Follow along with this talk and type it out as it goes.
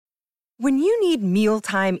When you need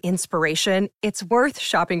mealtime inspiration, it's worth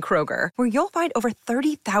shopping Kroger, where you'll find over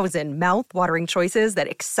 30,000 mouth-watering choices that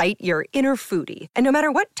excite your inner foodie. And no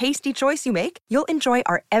matter what tasty choice you make, you'll enjoy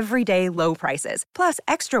our everyday low prices, plus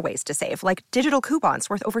extra ways to save, like digital coupons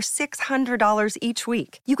worth over $600 each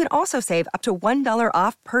week. You can also save up to $1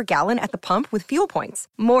 off per gallon at the pump with fuel points.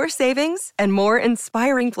 More savings and more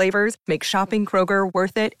inspiring flavors make shopping Kroger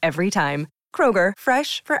worth it every time. Kroger,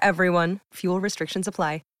 fresh for everyone. Fuel restrictions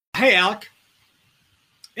apply. Hey, Alec.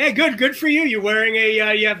 Hey, good for you. You're wearing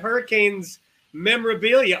you have Hurricanes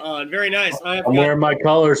memorabilia on. Very nice. I'm wearing my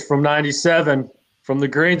colors from '97, from the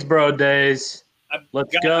Greensboro days.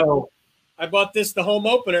 Let's go. I bought this the home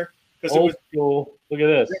opener because old school. Look at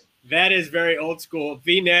this. That is very old school.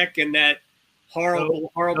 V-neck and that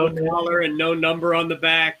horrible collar and no number on the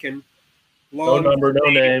back and long no number,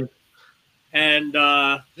 no name. And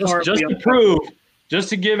just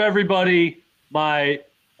to give everybody my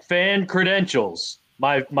fan credentials,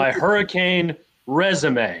 my Hurricane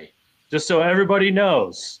resume, just so everybody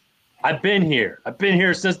knows. I've been here. I've been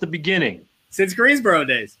here since the beginning. Since Greensboro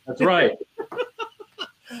days. That's right.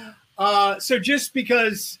 So just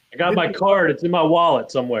because I got my card, it's in my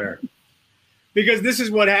wallet somewhere. Because this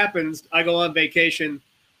is what happens. I go on vacation.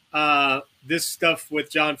 This stuff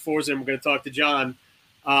with John Forslund, we're going to talk to John.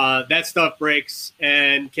 That stuff breaks,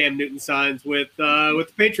 and Cam Newton signs with the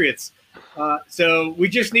Patriots. So we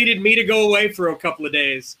just needed me to go away for a couple of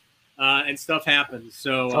days, and stuff happens.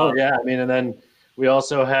 So yeah, I mean, and then we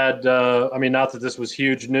also had not that this was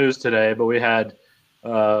huge news today, but we had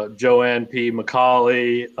Joanne P.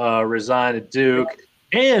 McCauley resign at Duke,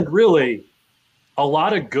 and really a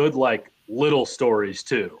lot of good little stories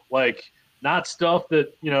too, not stuff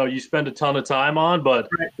that you spend a ton of time on, but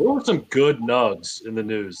there were some good nugs in the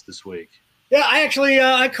news this week. Yeah, I actually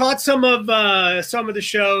I caught some of the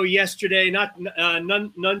show yesterday. Not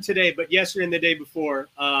none today, but yesterday and the day before.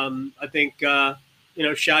 I think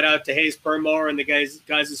shout out to Hayes Permore and the guys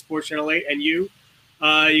at Sports Channel 8 and you.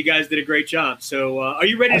 You guys did a great job. So are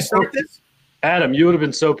you ready to start this? Adam, you would have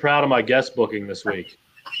been so proud of my guest booking this week.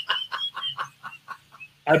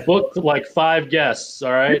 I booked 5 guests.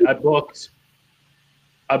 All right, I booked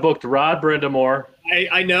Rod Brindamore.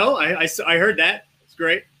 I know. I heard that. It's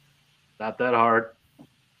great. Not that hard.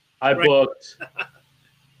 I booked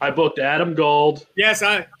Adam Gold. Yes,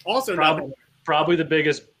 I also probably the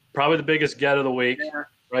biggest get of the week,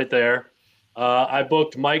 right there. I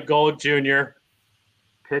booked Mike Golick Jr.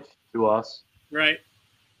 pitch to us. Right.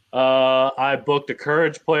 I booked a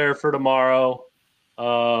Courage player for tomorrow.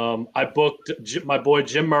 I booked my boy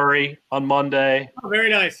Jim Murray on Monday. Oh,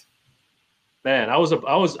 very nice. Man, I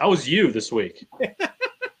was you this week.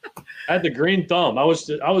 I had the green thumb. I was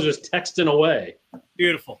just texting away.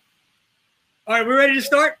 Beautiful. All right, we ready to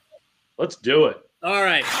start? Let's do it. All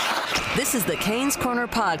right. This is the Canes Corner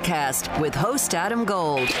Podcast with host Adam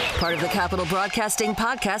Gold, part of the Capital Broadcasting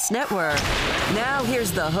Podcast Network. Now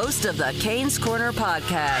here's the host of the Canes Corner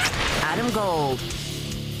Podcast, Adam Gold.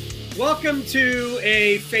 Welcome to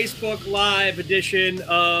a Facebook Live edition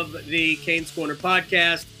of the Canes Corner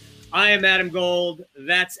Podcast. I am Adam Gold.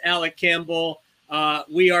 That's Alec Campbell.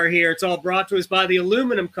 We are here. It's all brought to us by the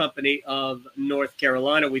Aluminum Company of North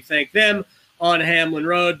Carolina. We thank them on Hamlin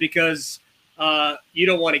Road because you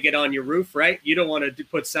don't want to get on your roof, right? You don't want to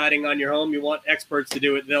put siding on your home. You want experts to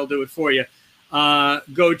do it. They'll do it for you.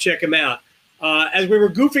 Go check them out. As we were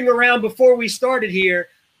goofing around before we started here,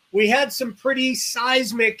 we had some pretty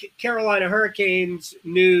seismic Carolina Hurricanes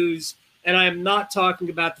news, and I am not talking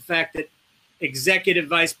about the fact that Executive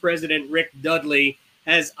Vice President Rick Dudley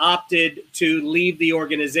has opted to leave the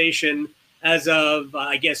organization as of,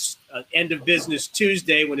 end of business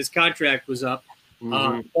Tuesday when his contract was up.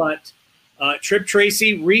 Mm-hmm. But Tripp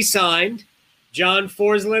Tracy re-signed. John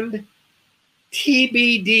Forslund,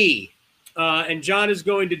 TBD. And John is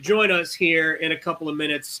going to join us here in a couple of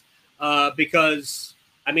minutes because,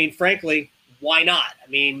 frankly, why not?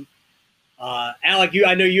 Alec,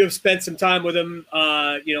 I know you have spent some time with him,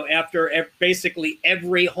 after basically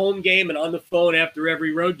every home game and on the phone after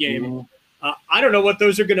every road game. Mm-hmm. I don't know what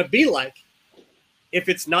those are going to be like if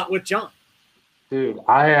it's not with John. Dude,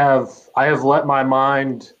 I have let my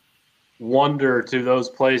mind wander to those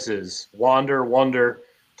places. Wander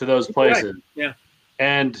to those places. Right. Yeah.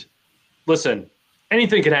 And listen,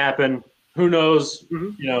 anything can happen. Who knows?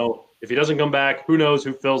 Mm-hmm. If he doesn't come back, who knows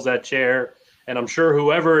who fills that chair? And I'm sure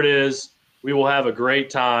whoever it is, we will have a great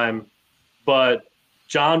time. But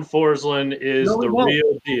John Forslund is the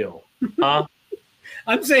real deal. Huh?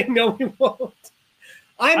 I'm saying no, we won't.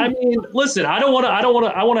 Listen, I want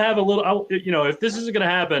to have a little, if this isn't going to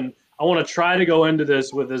happen, I want to try to go into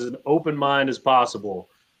this with as an open mind as possible.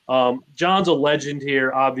 John's a legend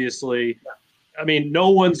here, obviously. I mean, no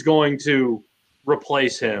one's going to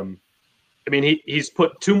replace him. I mean, he's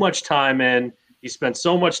put too much time in. He spent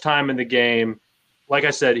so much time in the game. Like I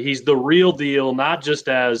said, he's the real deal, not just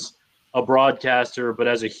as a broadcaster, but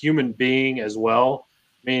as a human being as well.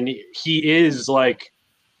 I mean, he is like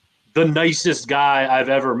the nicest guy I've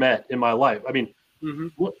ever met in my life. I mean,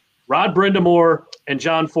 Rod Brindamore and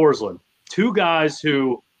John Forsland, two guys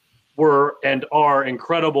who were and are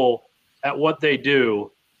incredible at what they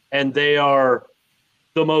do, and they are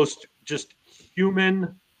the most just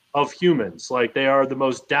human of humans. Like, they are the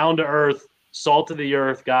most down-to-earth,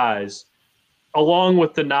 salt-of-the-earth guys, along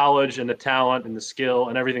with the knowledge and the talent and the skill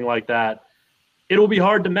and everything like that. It'll be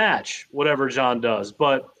hard to match whatever John does,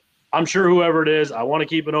 but I'm sure whoever it is, I want to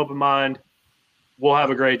keep an open mind. We'll have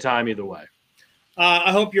a great time either way.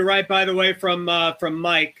 I hope you're right, by the way, from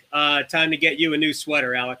Mike. Time to get you a new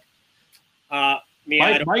sweater, Alec.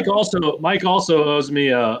 Mike also owes me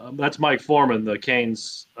that's Mike Foreman, the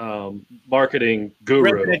Canes marketing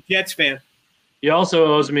guru. Jets fan. He also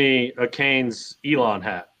owes me a Canes Elon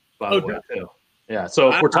hat, by the way, too. Yeah,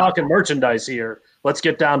 so if we're talking merchandise here, let's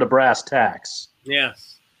get down to brass tacks.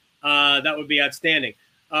 Yes, that would be outstanding.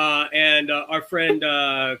 And our friend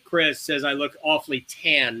Chris says I look awfully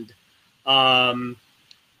tanned.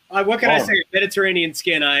 What can I say? Mediterranean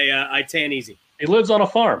skin. I tan easy. He lives on a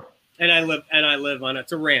farm, and I live on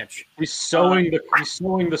it's a ranch. He's sowing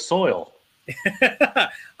the soil.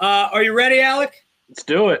 Are you ready, Alec? Let's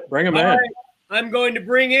do it. Bring him in. Right. I'm going to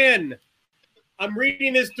bring in. I'm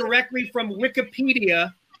reading this directly from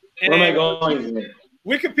Wikipedia. Where am I going?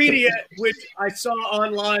 Wikipedia, which I saw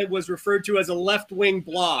online, was referred to as a left-wing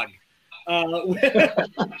blog.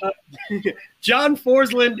 John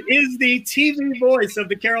Forsland is the TV voice of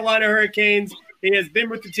the Carolina Hurricanes. He has been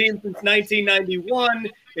with the team since 1991.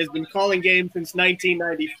 He has been calling games since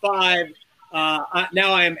 1995.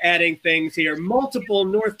 Now I am adding things here. Multiple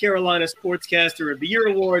North Carolina Sportscaster of the Year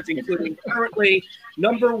awards, including currently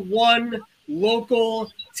 #1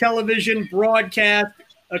 local television broadcast,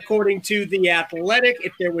 according to The Athletic.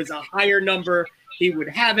 If there was a higher number, he would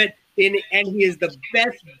have it. And he is the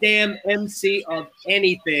best damn MC of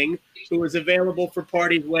anything, who is available for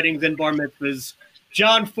parties, weddings, and bar mitzvahs.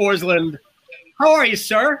 John Forsland, how are you,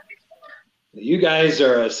 sir? You guys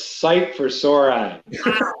are a sight for sore eyes.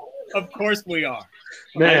 Of course we are.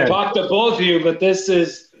 Man. I talked to both of you, but this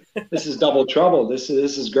is double trouble. This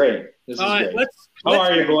is great. This is great. How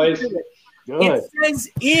are you, boys? Good. It says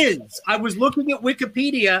is. I was looking at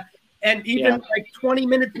Wikipedia, and even like 20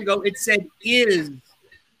 minutes ago, it said is.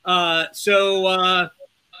 So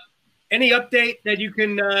any update that you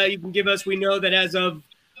can give us? We know that as of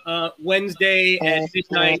Wednesday at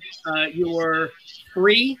midnight, you were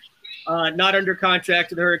free, not under contract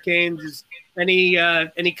to the Hurricanes. Is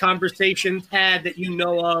any conversations had that you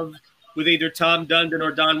know of with either Tom Dundon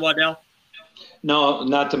or Don Waddell? No,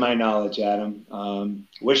 not to my knowledge, Adam.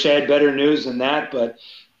 Wish I had better news than that, but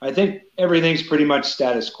I think everything's pretty much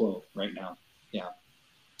status quo right now. Yeah.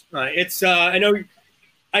 It's I know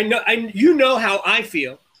you know how I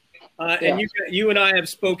feel, and you and I have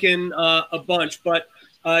spoken a bunch, but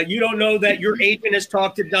you don't know that your agent has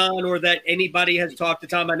talked to Don or that anybody has talked to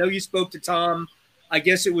Tom. I know you spoke to Tom. I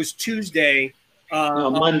guess it was Tuesday.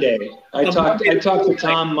 Monday. I talked to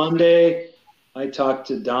Tom Monday. I talked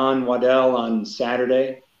to Don Waddell on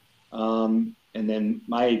Saturday, and then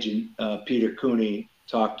my agent Peter Cooney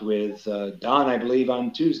talked with Don, I believe,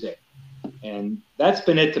 on Tuesday, and that's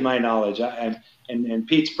been it to my knowledge. And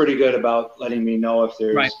Pete's pretty good about letting me know if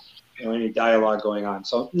there's any dialogue going on.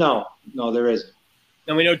 So no, there isn't.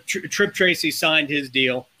 And we know Trip Tracy signed his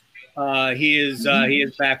deal. He is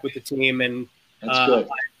back with the team, and that's good.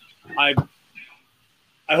 I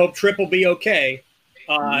hope Trip will be okay.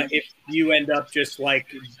 If you end up just like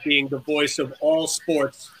being the voice of all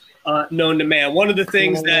sports known to man. One of the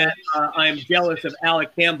things that I'm jealous of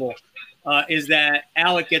Alec Campbell is that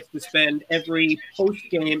Alec gets to spend every post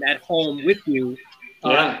game at home with you.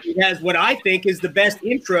 He has what I think is the best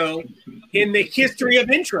intro in the history of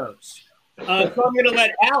intros. So I'm going to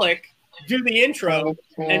let Alec do the intro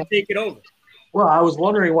and take it over. Well, I was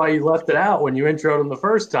wondering why you left it out when you introed him the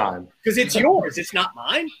first time. Because it's yours. It's not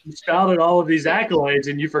mine. You spouted all of these accolades,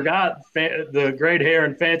 and you forgot the great hair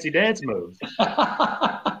and fancy dance moves.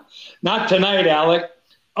 Not tonight, Alec.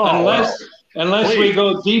 Oh, Unless we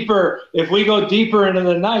go deeper. If we go deeper into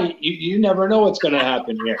the night, you never know what's going to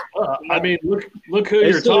happen here. I mean, look who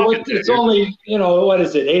you're talking to. It's only, what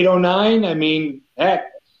is it, 8:09? I mean,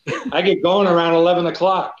 heck, I get going around 11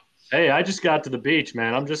 o'clock. Hey, I just got to the beach,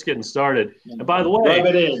 man. I'm just getting started. And by the way,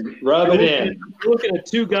 rub it in. You're looking at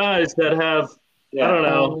two guys that have I don't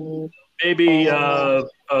know, maybe a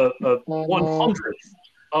 100th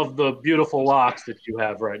of the beautiful locks that you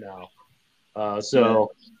have right now.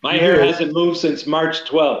 My hair hasn't moved since March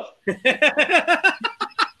 12th.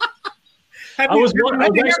 I was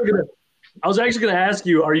actually going to ask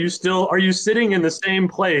you, are you sitting in the same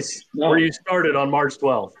place where you started on March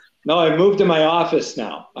 12th? No, I moved to my office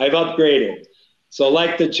now. I've upgraded. So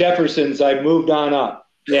like the Jeffersons, I've moved on up.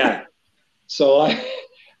 Yeah. So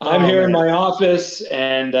I'm here in my office,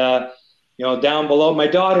 and down below, my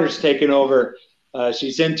daughter's taken over.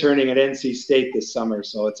 She's interning at NC State this summer,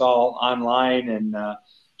 so it's all online, and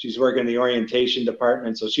she's working in the orientation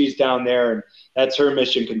department. So she's down there, and that's her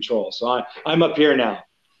mission control. So I'm up here now.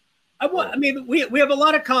 We have a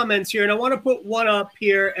lot of comments here, and I want to put one up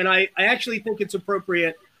here, and I actually think it's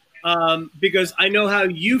appropriate because I know how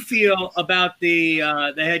you feel about the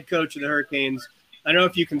head coach of the Hurricanes. I don't know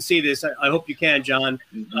if you can see this. I hope you can, John.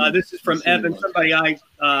 This is from Evan, somebody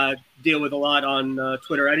I deal with a lot on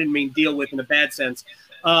Twitter. I didn't mean deal with in a bad sense.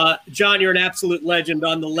 John, you're an absolute legend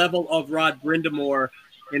on the level of Rod Brind'Amour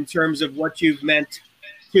in terms of what you've meant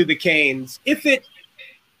to the Canes. If it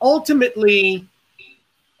ultimately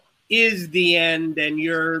is the end and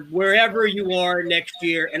you're wherever you are next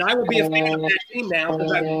year, and I will be a fan of that team now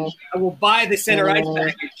because I will buy the center ice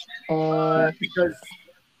package because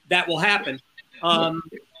that will happen.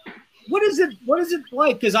 What is it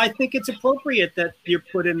like? Because I think it's appropriate that you're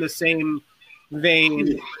put in the same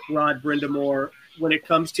vein, Rod Brind'Amour, when it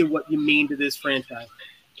comes to what you mean to this franchise.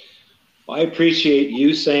 Well, I appreciate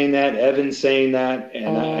you saying that, Evan saying that,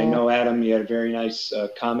 and I know, Adam, you had a very nice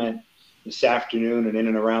comment this afternoon and in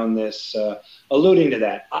and around this, alluding to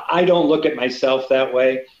that. I don't look at myself that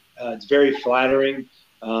way. It's very flattering.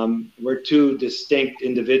 We're two distinct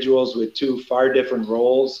individuals with two far different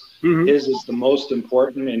roles. Mm-hmm. His is the most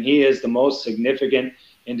important, and he is the most significant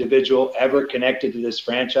individual ever connected to this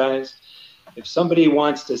franchise. If somebody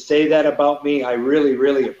wants to say that about me, I really,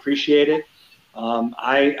 really appreciate it.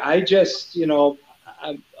 I just, a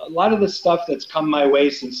lot of the stuff that's come my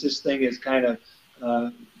way since this thing has kind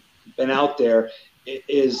of been out there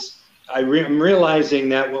is I'm realizing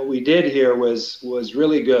that what we did here was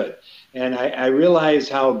really good. And I realize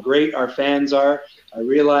how great our fans are. I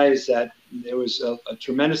realize that there was a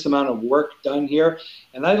tremendous amount of work done here.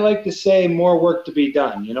 And I'd like to say more work to be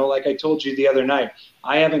done. Like I told you the other night,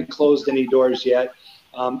 I haven't closed any doors yet.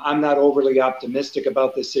 I'm not overly optimistic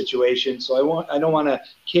about this situation. So I don't want to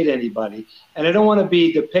kid anybody. And I don't want to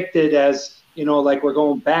be depicted as, like we're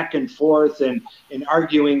going back and forth and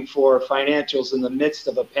arguing for financials in the midst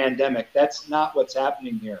of a pandemic. That's not what's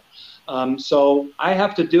happening here. So I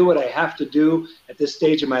have to do what I have to do at this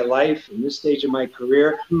stage of my life, in this stage of my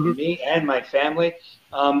career, mm-hmm. me and my family.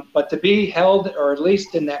 But to be held, or at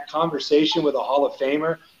least in that conversation with a Hall of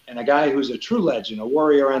Famer and a guy who's a true legend, a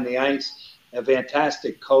warrior on the ice, a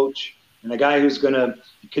fantastic coach, and a guy who's going to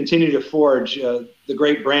continue to forge the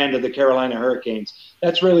great brand of the Carolina Hurricanes,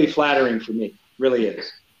 that's really flattering for me, really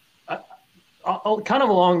is. Kind of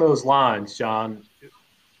along those lines, John,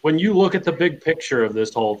 when you look at the big picture of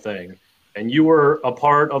this whole thing, and you were a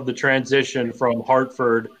part of the transition from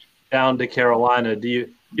Hartford down to Carolina, do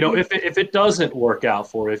you if it doesn't work out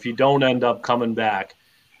for you, if you don't end up coming back,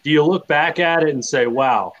 do you look back at it and say,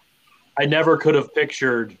 wow, I never could have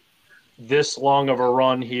pictured this long of a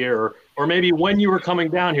run here? Or maybe when you were coming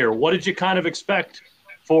down here, what did you kind of expect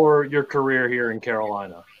for your career here in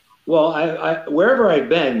Carolina? Well, I wherever I've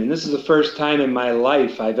been, and this is the first time in my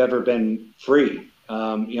life I've ever been free,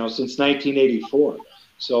 since 1984.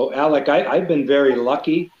 So, Alec, I've been very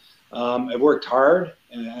lucky. I've worked hard,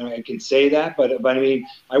 and I can say that. But I mean,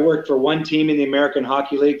 I worked for one team in the American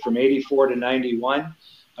Hockey League from 84 to 91.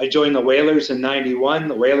 I joined the Whalers in 91.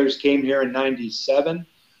 The Whalers came here in 97.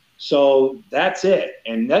 So that's it.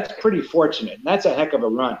 And that's pretty fortunate. And that's a heck of a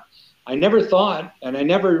run. I never thought, and I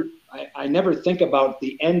never think about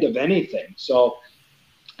the end of anything. So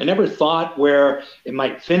I never thought where it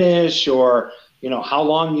might finish or, how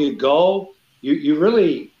long you go. You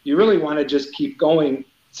really want to just keep going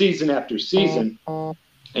season after season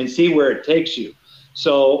and see where it takes you.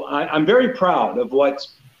 So I'm very proud of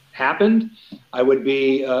what's happened. I would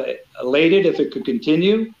be elated if it could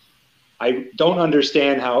continue. I don't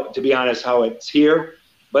understand to be honest, how it's here,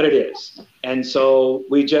 but it is. And so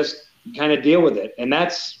we just kind of deal with it. And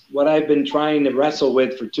that's what I've been trying to wrestle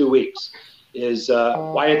with for 2 weeks is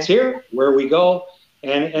why it's here, where we go.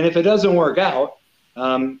 And if it doesn't work out,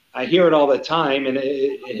 I hear it all the time and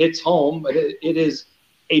it hits home, but it is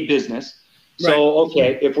a business. So,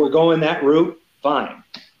 okay, if we're going that route, fine.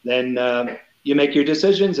 Then you make your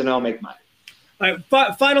decisions and I'll make mine. All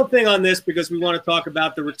right, final thing on this, because we want to talk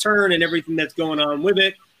about the return and everything that's going on with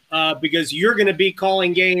it, because you're going to be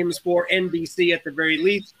calling games for NBC at the very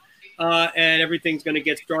least, and everything's going to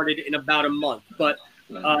get started in about a month. But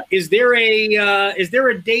is there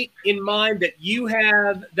a date in mind that you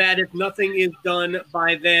have that if nothing is done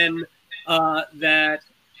by then, that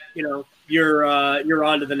you're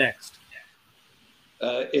on to the next?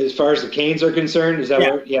 As far as the Canes are concerned, is that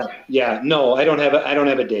what? Yeah. No, I don't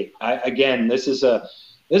have a date. This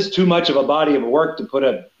is too much of a body of work to put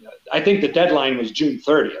I think the deadline was June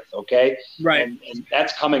 30th. Okay. Right. And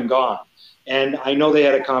that's come and gone. And I know they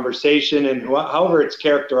had a conversation, and however it's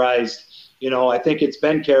characterized, I think it's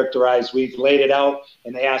been characterized. We've laid it out,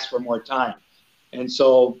 and they asked for more time. And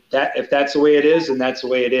so if that's the way it is, then that's the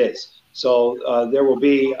way it is. So there will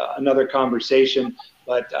be another conversation.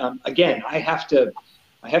 But again, I have to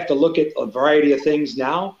look at a variety of things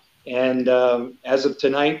now. And as of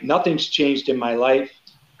tonight, nothing's changed in my life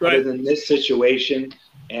other than this situation.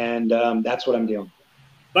 And that's what I'm doing.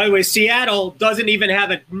 By the way, Seattle doesn't even have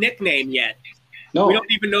a nickname yet. No. We don't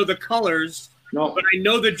even know the colors. No. But I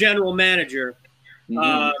know the general manager.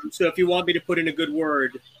 Mm-hmm. So if you want me to put in a good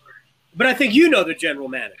word. But I think you know the general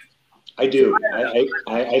manager. I do.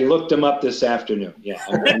 I looked him up this afternoon. Yeah.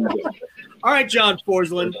 I'm good. All right, John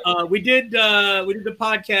Forslund. We did the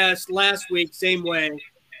podcast last week, same way,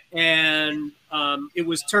 and it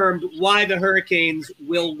was termed "Why the Hurricanes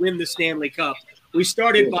Will Win the Stanley Cup." We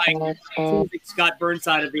started by accusing Scott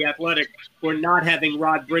Burnside of The Athletic for not having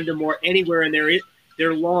Rod Brindamore anywhere in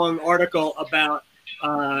their long article about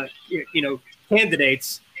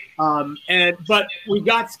candidates, but we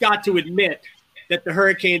got Scott to admit that the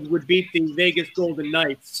Hurricanes would beat the Vegas Golden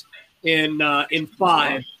Knights in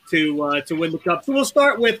 5 to win the Cup. So we'll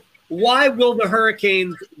start with, why will the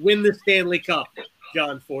Hurricanes win the Stanley Cup,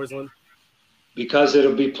 John Forslund? Because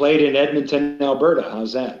it'll be played in Edmonton, Alberta.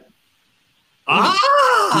 How's that?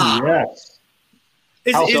 Yes.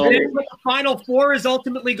 Is that what the Final Four is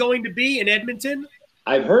ultimately going to be, in Edmonton?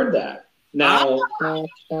 I've heard that. Now,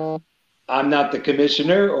 I'm not the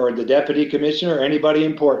commissioner or the deputy commissioner or anybody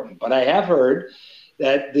important, but I have heard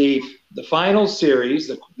that the final series,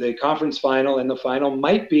 the conference final and the final,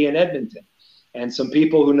 might be in Edmonton. And some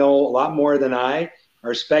people who know a lot more than I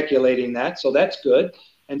are speculating that, so that's good.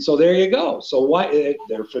 And so there you go. So why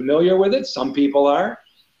they're familiar with it? Some people are,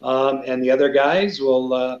 and the other guys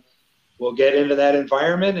will get into that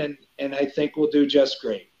environment, and I think we'll do just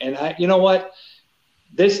great. And you know what?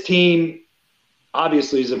 This team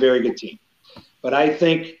obviously is a very good team, but I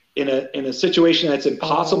think in a situation that's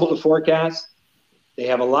impossible to forecast, they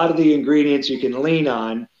have a lot of the ingredients you can lean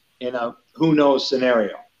on in a who knows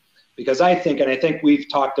scenario. Because I think we've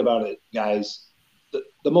talked about it, guys,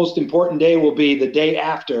 the most important day will be the day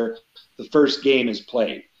after the first game is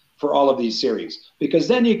played for all of these series. Because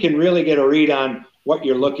then you can really get a read on what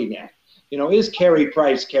you're looking at. Is Carey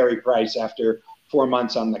Price after 4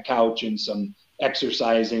 months on the couch and some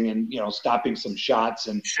exercising and, stopping some shots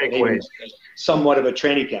and somewhat of a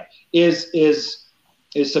training camp? Is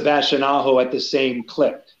Sebastian Aho at the same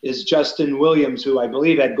clip? Is Justin Williams, who I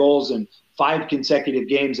believe had goals in 5 consecutive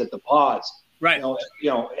games at the Paws, right?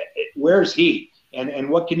 Where's he? And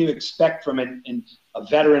what can you expect from a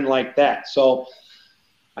veteran like that? So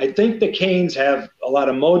I think the Canes have a lot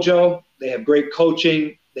of mojo. They have great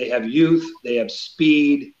coaching. They have youth. They have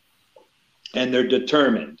speed. And they're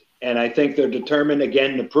determined. And I think they're determined,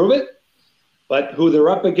 again, to prove it. But who they're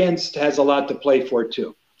up against has a lot to play for,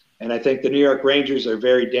 too. And I think the New York Rangers are a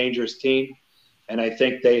very dangerous team. And I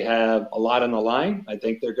think they have a lot on the line. I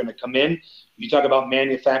think they're going to come in. You talk about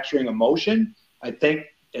manufacturing emotion. I think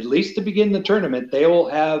at least to begin the tournament, they will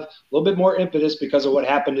have a little bit more impetus because of what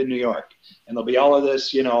happened in New York. And there'll be all of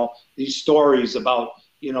this, these stories about,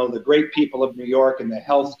 the great people of New York and the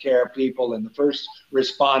healthcare people and the first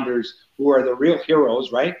responders who are the real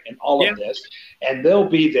heroes, right? And all of this. And they'll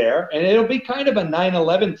be there. And it'll be kind of a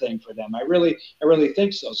 9/11 thing for them. I really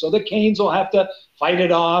think so. So the Canes will have to fight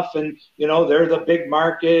it off. And, they're the big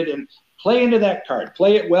market. And play into that card.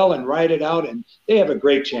 Play it well and ride it out. And they have a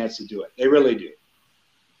great chance to do it. They really do.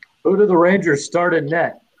 Who do the Rangers start in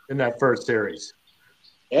net in that first series?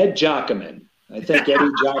 Ed Jockerman. I think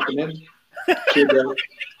Eddie Jockerman should.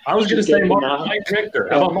 I was going to say Mike Richter.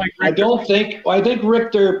 How about Mike Richter? I think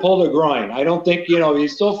Richter pulled a groin. I don't think,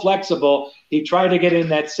 he's so flexible. He tried to get in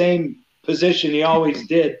that same position he always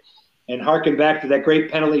did and harken back to that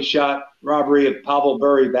great penalty shot robbery of Pavel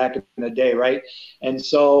Bure back in the day, right? And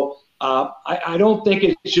so I don't think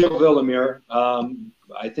it's Gilles Villemure.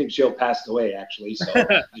 I think Gilles passed away, actually. So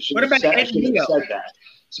I should have said that.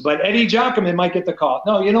 But Eddie Jockerman might get the call.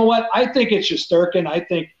 No, you know what? I think it's Shesterkin. I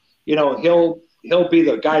think, he'll he'll be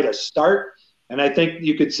the guy to start. And I think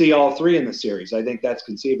you could see all three in the series. I think that's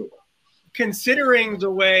conceivable. Considering the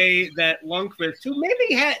way that Lundqvist, who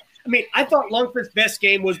maybe had – I mean, I thought Lundqvist's best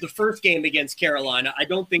game was the first game against Carolina. I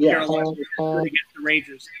don't think Carolina was good against the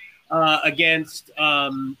Rangers against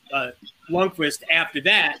Lundqvist after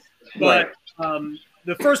that. But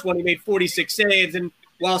the first one, he made 46 saves. And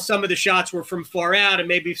while some of the shots were from far out and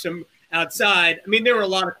maybe some outside, I mean, there were a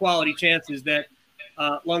lot of quality chances that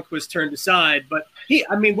Lundqvist turned aside. But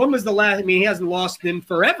when was the last – I mean, he hasn't lost in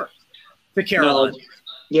forever to Carolina. No.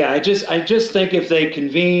 Yeah, I just think if they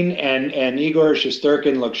convene and Igor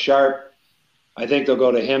Shesterkin looks sharp, I think they'll go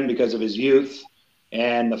to him because of his youth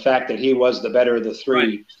and the fact that he was the better of the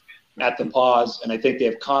three at the pause. And I think they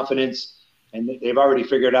have confidence, and they've already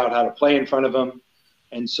figured out how to play in front of him.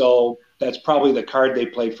 And so that's probably the card they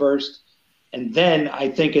play first. And then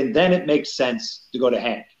it makes sense to go to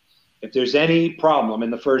Hank. If there's any problem in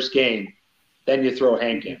the first game, then you throw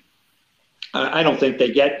Hank in. I don't think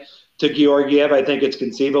they get to Georgiev. I think it's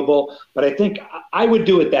conceivable, but I think I would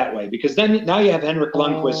do it that way, because then now you have Henrik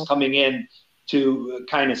Lundqvist coming in to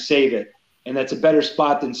kind of save it. And that's a better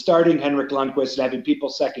spot than starting Henrik Lundqvist and having people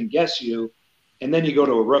second guess you. And then you go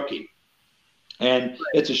to a rookie, and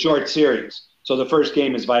it's a short series. So the first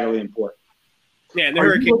game is vitally important. Yeah. And the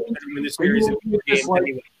Hurricanes are going to win the series in 4 games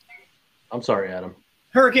anyway. I'm sorry, Adam.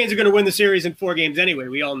 Hurricanes are going to win the series in 4 games anyway.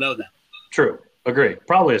 We all know that. True. Agree.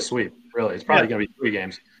 Probably a sweep, really. It's probably going to be 3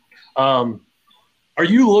 games. Are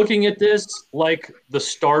you looking at this like the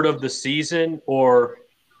start of the season, or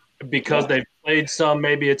because they've played some,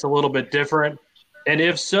 maybe it's a little bit different? And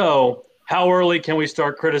if so, how early can we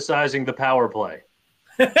start criticizing the power play?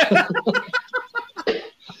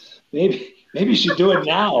 Maybe you should do it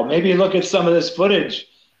now. Maybe look at some of this footage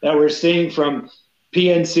that we're seeing from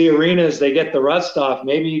PNC Arena as they get the rust off.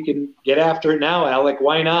 Maybe you can get after it now, Alec.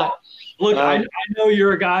 Why not? Look, I know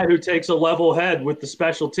you're a guy who takes a level head with the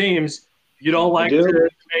special teams. You don't like to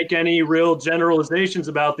make any real generalizations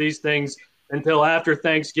about these things until after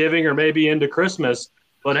Thanksgiving or maybe into Christmas.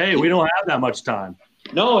 But, hey, we don't have that much time.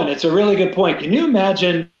 No, and it's a really good point. Can you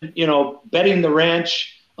imagine, betting the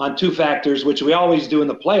ranch on 2 factors, which we always do in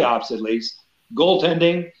the playoffs at least,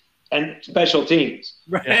 goaltending and special teams?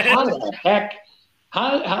 Right. How the heck –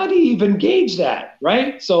 how do you even gauge that,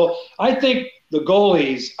 right? So I think – the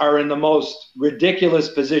goalies are in the most ridiculous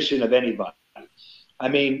position of anybody. I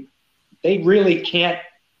mean, they really can't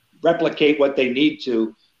replicate what they need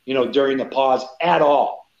to, during the pause at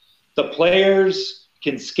all. The players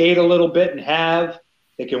can skate a little bit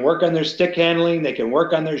they can work on their stick handling. They can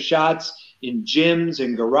work on their shots in gyms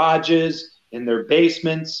and garages, in their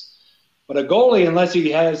basements. But a goalie, unless he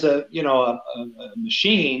has a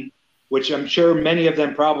machine, which I'm sure many of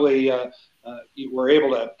them probably were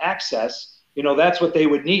able to access, that's what they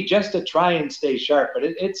would need just to try and stay sharp. But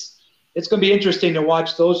it's going to be interesting to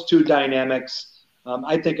watch those 2 dynamics.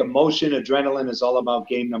 I think emotion, adrenaline is all about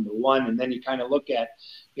game number 1. And then you kind of look at,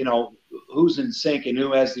 who's in sync and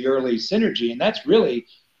who has the early synergy. And that's really,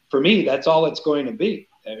 for me, that's all it's going to be.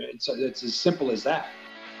 It's as simple as that.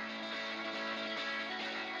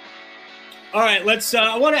 All right, let's.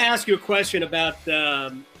 I want to ask you a question about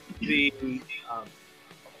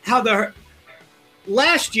how the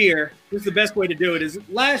last year. This is the best way to do it. Is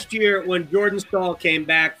last year when Jordan Staal came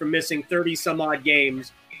back from missing 30 some odd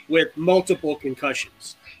games with multiple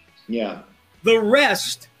concussions. Yeah. The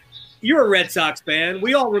rest. You're a Red Sox fan.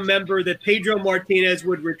 We all remember that Pedro Martinez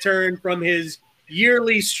would return from his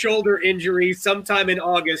yearly shoulder injury sometime in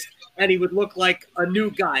August, and he would look like a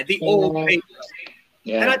new guy, the old Pedro.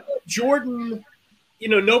 Yeah. And I thought Jordan,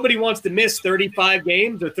 nobody wants to miss 35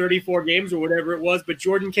 games or 34 games or whatever it was, but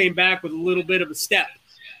Jordan came back with a little bit of a step.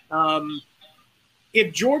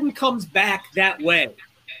 If Jordan comes back that way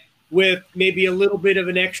with maybe a little bit of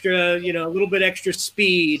an extra, a little bit extra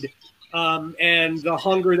speed, and the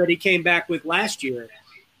hunger that he came back with last year,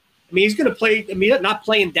 I mean, he's going to play. I mean, not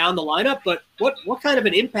playing down the lineup, but what kind of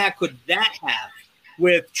an impact could that have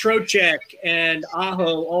with Trocheck and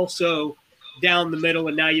Aho also down the middle,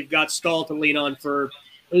 and now you've got Staal to lean on for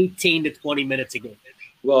 18 to 20 minutes a game?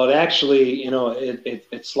 Well, it actually,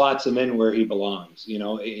 it slots him in where he belongs.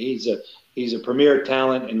 He's a premier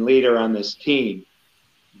talent and leader on this team.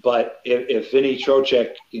 But if Vinny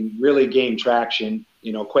Trocheck can really gain traction,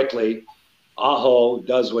 quickly, Aho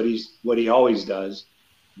does what he always does,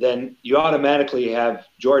 then you automatically have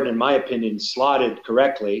Jordan, in my opinion, slotted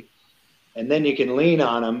correctly, and then you can lean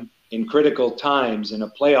on him in critical times in a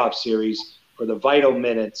playoff series for the vital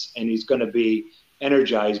minutes, and he's going to be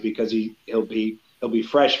energized because he'll be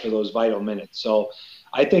fresh for those vital minutes. So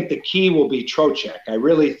I think the key will be Trocheck. I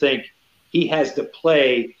really think he has to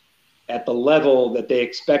play at the level that they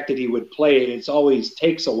expected he would play. It always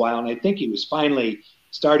takes a while, and I think he was finally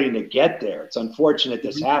starting to get there. It's unfortunate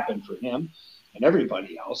this happened for him and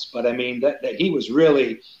everybody else, but I mean that he was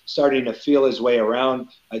really starting to feel his way around.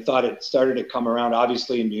 I thought it started to come around,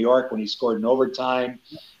 obviously, in New York when he scored in overtime.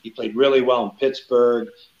 He played really well in Pittsburgh.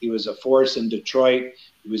 He was a force in Detroit.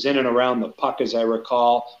 He was in and around the puck, as I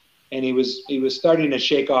recall, and he was starting to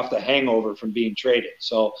shake off the hangover from being traded.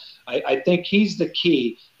 So I think he's the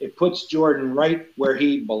key. It puts Jordan right where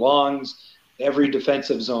he belongs. Every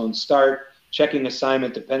defensive zone start, checking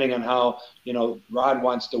assignment, depending on how, Rod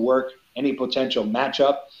wants to work any potential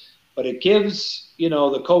matchup. But it gives,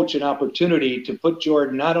 the coach an opportunity to put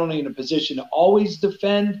Jordan not only in a position to always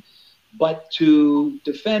defend, but to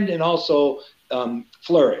defend and also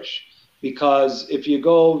flourish. Because if you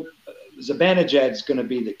go, Zibanejad's going to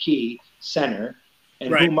be the key center,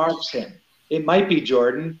 and right. Who marks him? It might be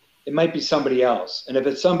Jordan. It might be somebody else. And if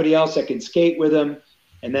it's somebody else that can skate with him,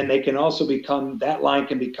 and then they can also that line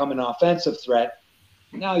can become an offensive threat,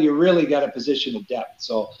 now you really got a position of depth.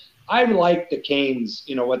 So I like the Canes,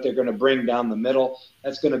 what they're going to bring down the middle.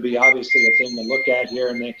 That's going to be obviously a thing to look at here.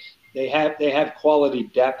 And they have quality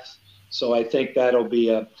depth. So I think that'll be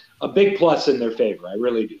a big plus in their favor. I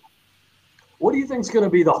really do. What do you think is going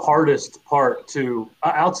to be the hardest part to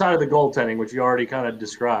outside of the goaltending, which you already kind of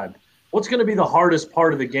described? What's going to be the hardest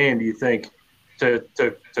part of the game, do you think, to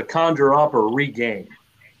conjure up or regain?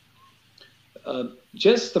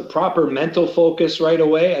 Just the proper mental focus right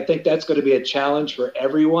away. I think that's going to be a challenge for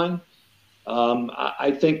everyone.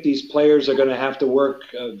 I think these players are going to have to work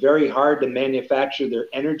very hard to manufacture their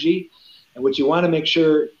energy. And what you want to make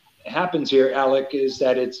sure happens here, Alec, is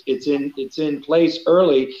that it's in place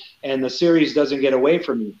early and the series doesn't get away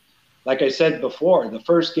from you. Like I said before, the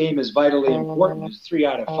first game is vitally important. It's 3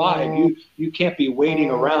 out of 5. You can't be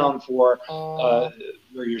waiting around for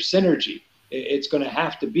your synergy. It's going to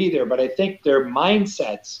have to be there. But I think their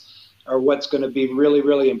mindsets are what's going to be really,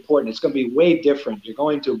 really important. It's going to be way different. You're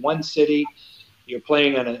going to one city. You're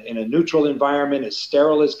playing in a neutral environment, as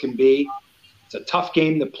sterile as can be. It's a tough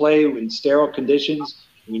game to play in sterile conditions.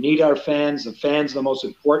 We need our fans. The fans are the most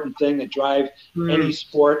important thing that drive any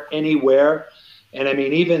sport anywhere. And I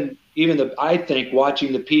mean, even I think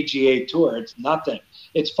watching the PGA Tour, it's nothing.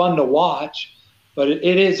 It's fun to watch, but it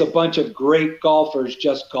is a bunch of great golfers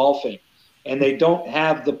just golfing. And they don't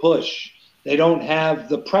have the push. They don't have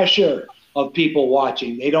the pressure of people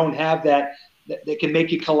watching. They don't have that can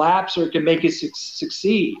make you collapse or it can make you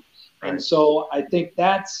succeed. Right. And so I think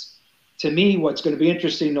that's, to me, what's going to be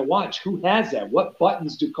interesting to watch. Who has that? What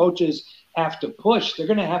buttons do coaches have to push? They're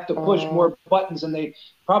going to have to push more buttons than they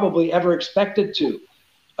probably ever expected to,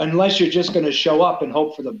 unless you're just going to show up and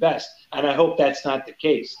hope for the best. And I hope that's not the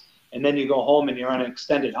case. And then you go home and you're on an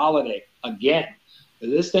extended holiday again.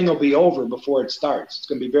 This thing will be over before it starts. It's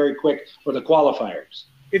going to be very quick for the qualifiers.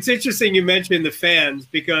 It's interesting you mentioned the fans,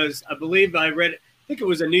 because I believe I think it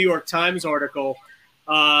was a New York Times article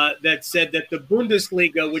that said that the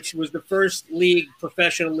Bundesliga, which was the first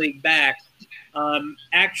professional league back,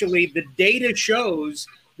 actually the data shows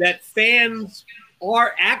that fans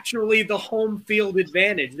are actually the home field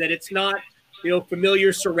advantage, that it's not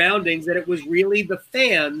familiar surroundings, that it was really the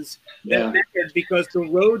fans that mattered, because the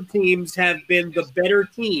road teams have been the better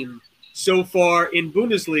team so far in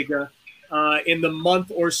Bundesliga in the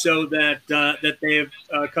month or so that they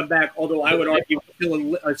have come back, although I would argue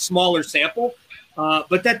still a smaller sample,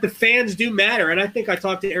 but that the fans do matter. And I think I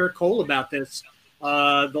talked to Eric Cole about this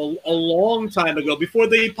a long time ago, before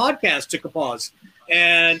the podcast took a pause.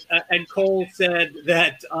 And Cole said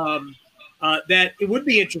that that it would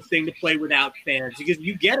be interesting to play without fans, because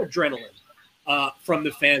you get adrenaline from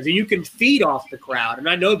the fans and you can feed off the crowd. And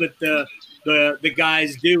I know that the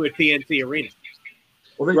guys do at PNC Arena.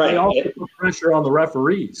 Well, they also put pressure on the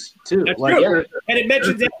referees too. That's true. And it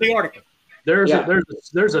mentions that in the article.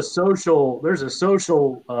 There's a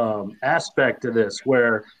social aspect to this,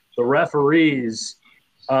 where the referees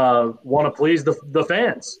want to please the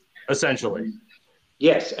fans, essentially.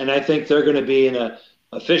 Yes, and I think they're going to be in a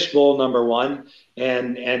fishbowl, number one,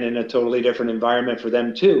 and in a totally different environment for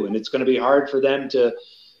them too. And it's going to be hard for them to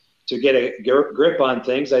get a grip on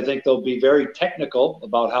things. I think they'll be very technical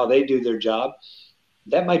about how they do their job.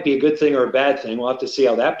 That might be a good thing or a bad thing. We'll have to see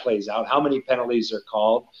how that plays out. How many penalties are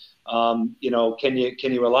called? Can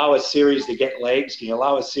you allow a series to get legs? Can you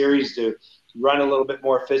allow a series to run a little bit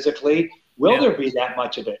more physically? Will there be that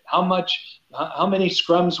much of it? How many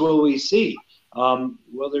scrums will we see?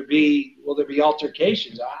 Will there be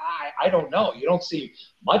altercations? I don't know. You don't see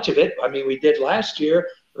much of it. I mean, we did last year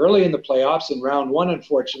early in the playoffs in round one.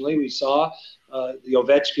 Unfortunately, we saw the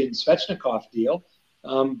Ovechkin-Svechnikov deal.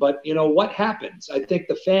 But, what happens? I think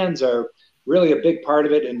the fans are really a big part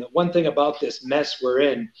of it. And the one thing about this mess we're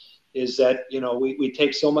in is that, we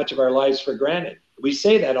take so much of our lives for granted. We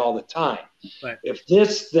say that all the time. Right. If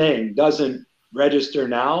this thing doesn't register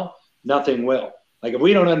now, nothing will. Like, if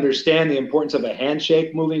we don't understand the importance of a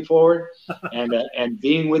handshake moving forward and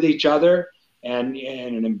being with each other and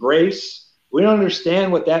an embrace, we don't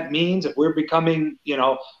understand what that means. If we're becoming,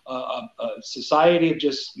 a society of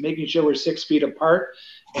just making sure we're 6 feet apart,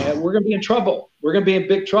 and we're going to be in trouble. We're going to be in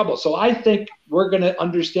big trouble. So I think we're going to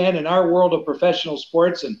understand in our world of professional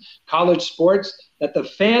sports and college sports that the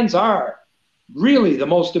fans are really the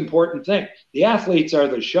most important thing. The athletes are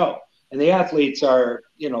the show, and the athletes are,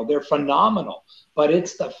 they're phenomenal, but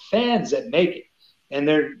it's the fans that make it. And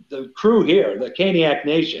they're the crew here, the Caniac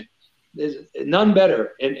Nation, is none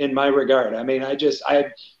better in my regard. I mean, I just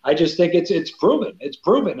think it's proven. It's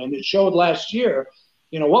proven, and it showed last year.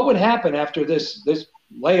 What would happen after this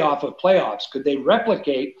layoff of playoffs? Could they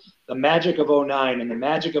replicate the magic of 2009 and the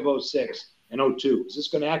magic of 2006 and 2002? Is this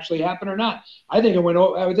going to actually happen or not? I think it went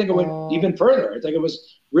even further. I think it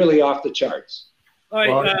was really off the charts. All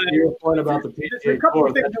right, your point about the PGA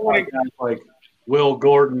Tour, that's why guys like Will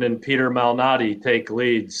Gordon and Peter Malnati take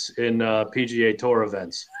leads in PGA Tour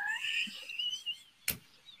events.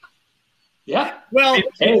 Yeah. Well,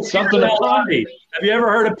 hey, it's something Malnati. Have you ever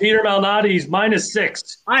heard of Peter Malnati? He's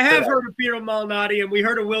 -6. I have heard of Peter Malnati, and we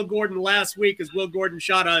heard of Will Gordon last week as Will Gordon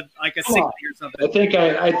shot a 60 or something. I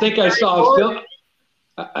think I saw a film.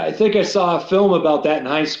 I think I saw a film about that in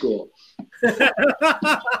high school.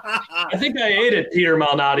 I think I ate at Peter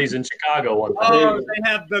Malnati's in Chicago one time. Oh, they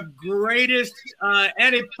have the greatest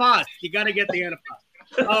antipasto. You got to get the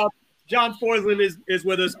antipasto. John Forslund is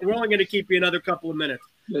with us. We're only going to keep you another couple of minutes.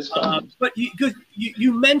 But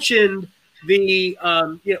you mentioned the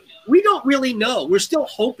we don't really know. We're still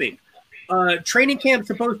hoping. Training camp's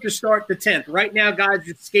supposed to start the 10th. Right now, guys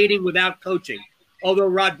are skating without coaching. Although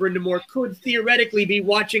Rod Brindamore could theoretically be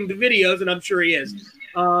watching the videos, and I'm sure he is.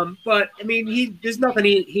 But I mean, there's nothing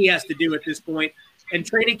he has to do at this point. And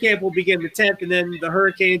training camp will begin the 10th, and then the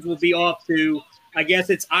Hurricanes will be off to, I guess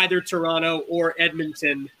it's either Toronto or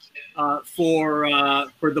Edmonton for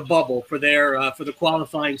the bubble for the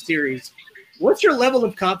qualifying series. What's your level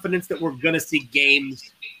of confidence that we're going to see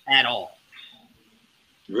games at all?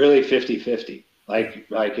 Really 50-50, like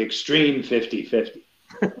extreme 50-50.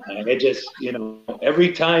 And it just,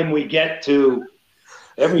 every time we get to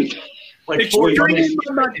let me say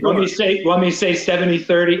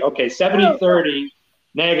 70-30. Okay, 70-30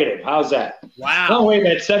 negative. How's that? Wow. No, wait,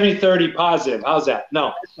 that's 70-30 positive. How's that?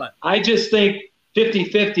 No, I just think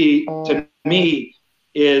 50-50 to me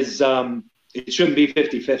is it shouldn't be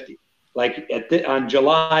 50-50. Like on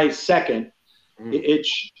July 2nd,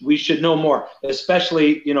 we should know more.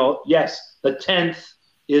 Especially, yes, the 10th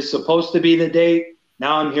is supposed to be the date.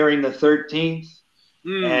 Now I'm hearing the 13th,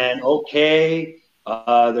 and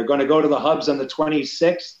they're going to go to the hubs on the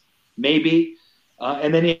 26th, maybe,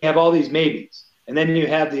 and then you have all these maybes, and then you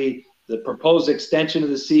have the proposed extension of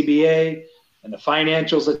the CBA and the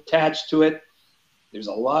financials attached to it. There's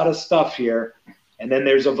a lot of stuff here, and then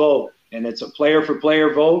there's a vote, and it's a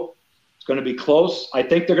player-for-player vote. It's going to be close. I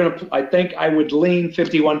think I would lean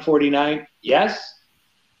 51-49. Yes.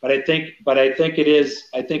 But I think it is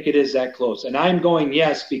that close. And I'm going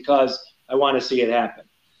yes because I want to see it happen.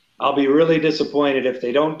 I'll be really disappointed if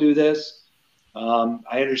they don't do this.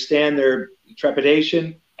 I understand their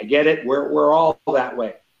trepidation. I get it. We're all that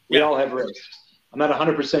way. We all have risks. I'm not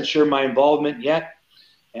 100% sure my involvement yet,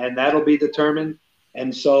 and that'll be determined.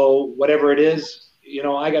 And so whatever it is,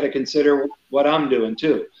 I got to consider what I'm doing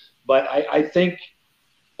too. But I think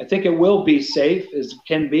it will be safe as it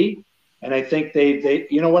can be. And I think they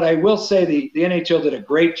what I will say, the NHL did a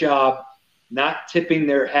great job not tipping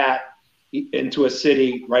their hat into a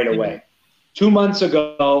city right away. 2 months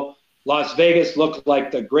ago, Las Vegas looked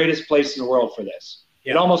like the greatest place in the world for this.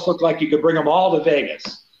 Yeah. It almost looked like you could bring them all to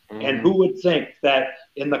Vegas. Mm-hmm. And who would think that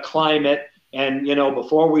in the climate and,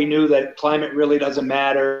 before we knew that climate really doesn't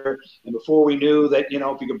matter, and before we knew that,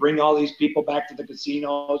 if you could bring all these people back to the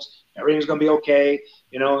casinos, everything's going to be okay.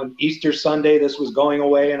 And Easter Sunday, this was going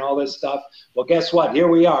away and all this stuff. Well, guess what? Here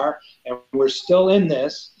we are, and we're still in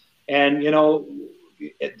this. And,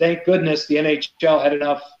 thank goodness the NHL had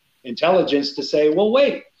enough intelligence to say, well,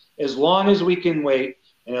 wait, as long as we can wait,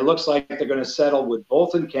 and it looks like they're going to settle with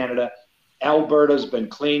both in Canada. Alberta's been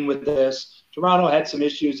clean with this. Toronto had some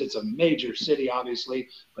issues. It's a major city, obviously,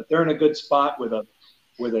 but they're in a good spot with a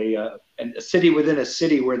city within a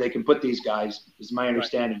city where they can put these guys, is my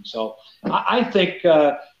understanding. Right. So I think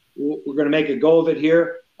we're going to make a go of it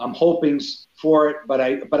here. I'm hoping for it, but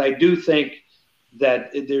I do think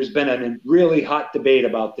that there's been a really hot debate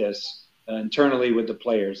about this internally with the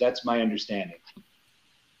players. That's my understanding.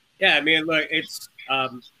 Yeah, I mean, look, it's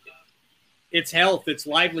health, it's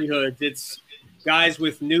livelihoods, it's guys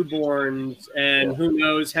with newborns, and who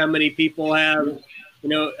knows how many people have,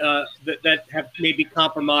 that have maybe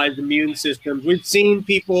compromised immune systems. We've seen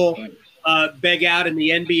people beg out in the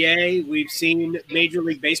NBA. We've seen Major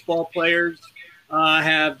League Baseball players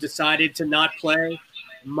have decided to not play.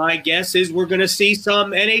 My guess is we're going to see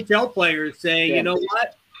some NHL players say, you know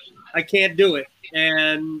what, I can't do it.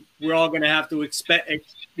 And we're all going to have to expect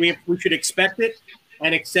 – we should expect it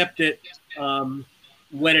and accept it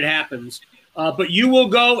when it happens. But you will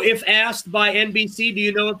go if asked by NBC. Do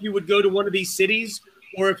you know if you would go to one of these cities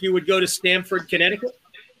or if you would go to Stamford, Connecticut?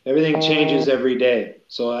 Everything changes every day.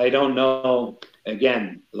 So I don't know,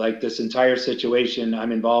 again, like this entire situation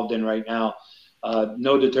I'm involved in right now,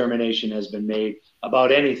 no determination has been made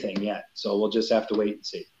about anything yet. So we'll just have to wait and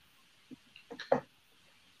see.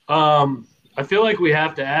 I feel like we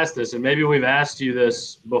have to ask this, and maybe we've asked you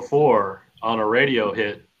this before on a radio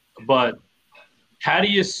hit, but how do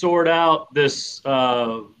you sort out this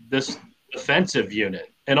this defensive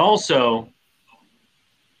unit? And also,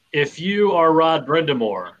 if you are Rod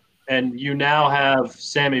Brind'Amour and you now have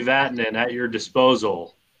Sami Vatanen at your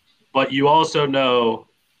disposal, but you also know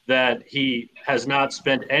that he has not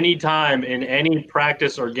spent any time in any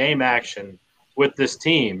practice or game action with this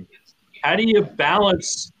team, how do you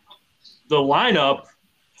balance the lineup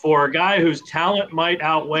for a guy whose talent might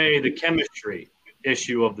outweigh the chemistry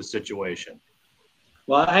issue of the situation?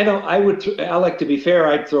 Well, Alec, to be fair,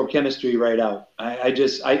 I'd throw chemistry right out. I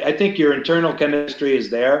think your internal chemistry is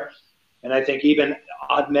there. And I think even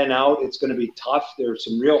odd men out, it's going to be tough. There are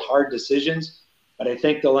some real hard decisions, but I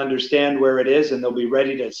think they'll understand where it is and they'll be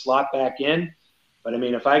ready to slot back in. But I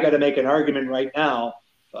mean, if I got to make an argument right now,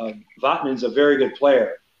 Vatanen's a very good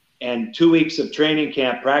player. And 2 weeks of training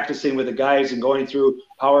camp, practicing with the guys and going through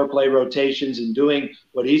power play rotations and doing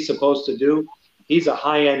what he's supposed to do, he's a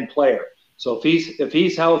high-end player. So if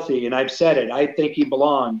he's healthy, and I've said it, I think he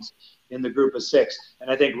belongs in the group of six. And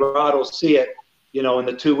I think Rod will see it, in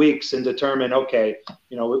the 2 weeks and determine, okay,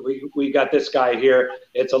 we got this guy here.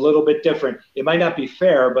 It's a little bit different. It might not be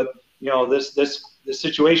fair, but the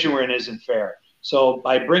situation we're in isn't fair. So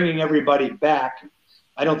by bringing everybody back,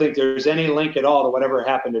 I don't think there's any link at all to whatever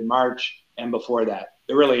happened in March and before that.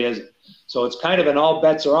 There really isn't. So it's kind of an all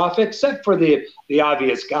bets are off, except for the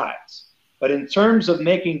obvious guys. But in terms of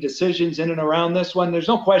making decisions in and around this one, there's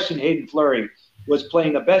no question Hayden Fleury was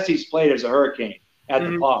playing the best he's played as a Hurricane at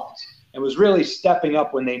the Pawns and was really stepping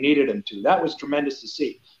up when they needed him to. That was tremendous to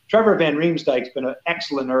see. Trevor Van Riemsdyk's been an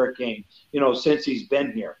excellent Hurricane, since he's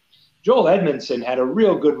been here. Joel Edmondson had a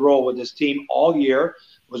real good role with this team all year,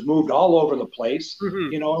 was moved all over the place,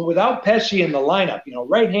 and without Pesce in the lineup,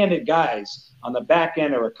 right-handed guys on the back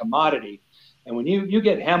end are a commodity. And when you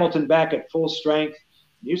get Hamilton back at full strength,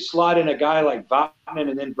 you slot in a guy like Vatanen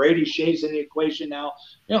and then Brady Shea's in the equation now,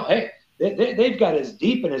 hey, they've got as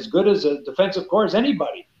deep and as good as a defensive core as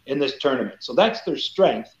anybody in this tournament. So that's their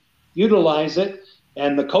strength. Utilize it,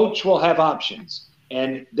 and the coach will have options.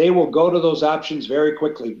 And they will go to those options very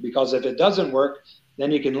quickly, because if it doesn't work,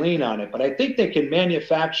 then you can lean on it. But I think they can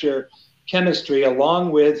manufacture chemistry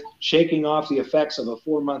along with shaking off the effects of a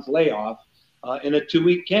 4-month layoff in a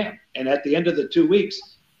 2-week camp. And at the end of the 2 weeks,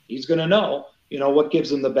 he's going to know, what gives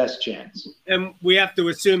him the best chance. And we have to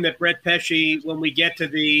assume that Brett Pesce, when we get to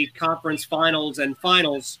the conference finals and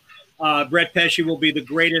finals, Brett Pesce will be the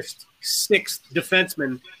greatest sixth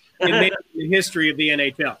defenseman in the history of the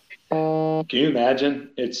NHL. Can you imagine?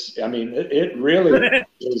 It really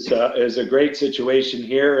is a great situation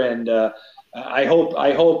here, and I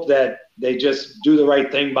hope that they just do the right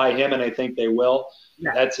thing by him, and I think they will.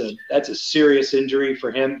 Yeah. That's a serious injury for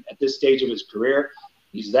him at this stage of his career.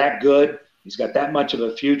 He's that good. He's got that much of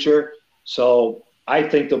a future. So I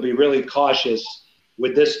think they'll be really cautious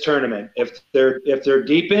with this tournament. If they're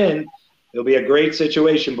deep in, it'll be a great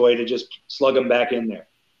situation, boy, to just slug them back in there.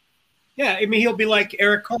 Yeah, I mean, he'll be like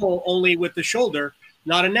Eric Cole, only with the shoulder,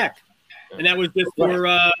 not a neck, and that was just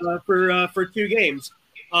for 2 games.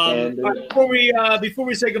 Before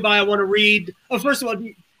we say goodbye, I want to read. Oh, first of all,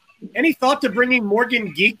 any thought to bringing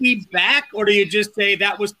Morgan Geekie back, or do you just say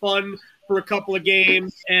that was fun for a couple of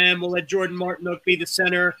games, and we'll let Jordan Martinook be the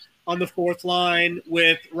center on the 4th line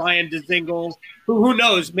with Ryan Dzingel? Who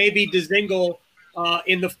knows? Maybe Dzingel,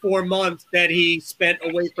 in the 4 months that he spent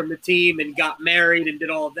away from the team and got married and did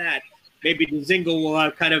all of that, maybe Dzingel will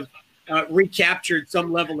have kind of recaptured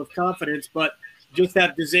some level of confidence, but just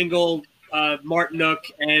have Dzingel, Martinook,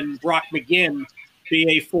 and Brock McGinn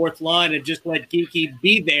be a 4th line and just let Geekie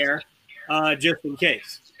be there just in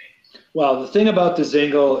case. Well, the thing about the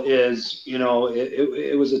Zingle is,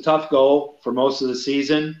 it was a tough go for most of the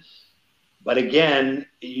season. But again,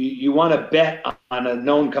 you want to bet on a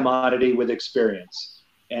known commodity with experience.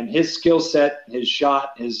 And his skill set, his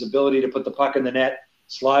shot, his ability to put the puck in the net,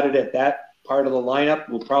 slotted at that part of the lineup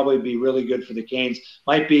will probably be really good for the Canes.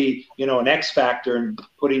 Might be, an X factor in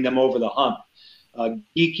putting them over the hump.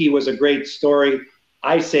 Geekie was a great story.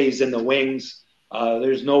 I say he's in the wings.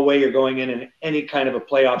 There's no way you're going in any kind of a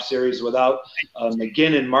playoff series without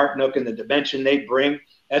McGinn and Martinook and the dimension they bring.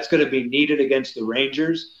 That's going to be needed against the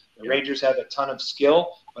Rangers. The Rangers have a ton of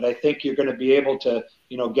skill, but I think you're going to be able to,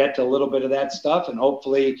 get to a little bit of that stuff, and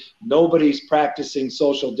hopefully nobody's practicing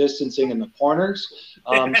social distancing in the corners.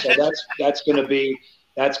 So that's going to be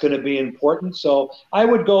important. So I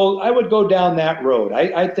would go down that road.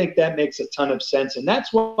 I think that makes a ton of sense, and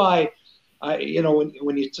that's why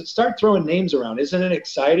when you start throwing names around, isn't it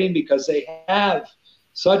exciting? Because they have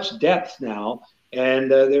such depth now,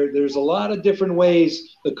 and there's a lot of different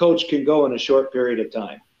ways the coach can go in a short period of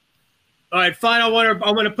time. All right, fine. I want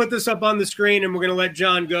to put this up on the screen, and we're going to let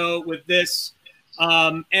John go with this.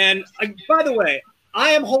 By the way,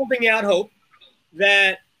 I am holding out hope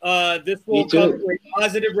that this will come to a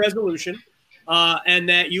positive resolution, and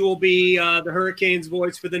that you will be the Hurricanes'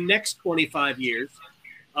 voice for the next 25 years.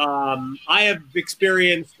 I have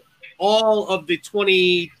experienced all of the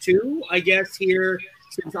 22, I guess, here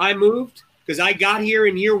since I moved, because I got here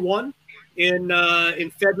in year one in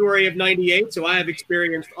February of '98, so I have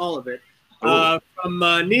experienced all of it. From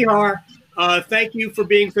Nihar, thank you for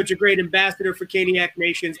being such a great ambassador for Caniac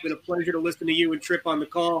Nation. It's been a pleasure to listen to you and Trip on the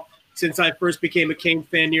call since I first became a Canes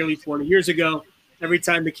fan nearly 20 years ago. Every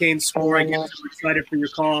time the Canes score, I get so excited for your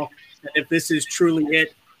call. And if this is truly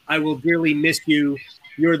it, I will dearly miss you.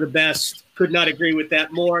 You're the best. Could not agree with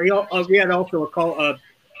that more. We had also a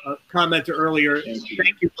commenter earlier.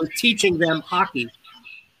 Thank you for teaching them hockey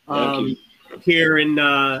here in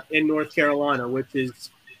North Carolina, which is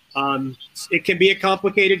it can be a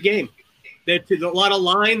complicated game. There's a lot of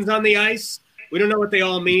lines on the ice. We don't know what they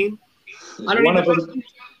all mean.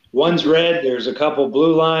 One's red. There's a couple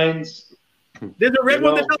blue lines. There's a red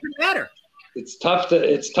one that doesn't matter. It's tough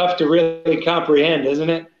to really comprehend, isn't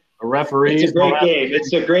it? A referee. It's a great game.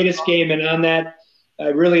 It's the greatest game, and on that, I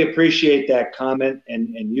really appreciate that comment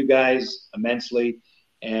and you guys immensely.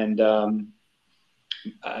 And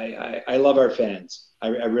I love our fans. I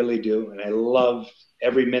really do, and I love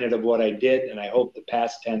every minute of what I did, and I hope the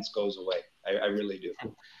past tense goes away. I really do.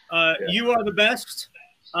 You are the best,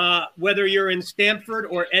 whether you're in Stamford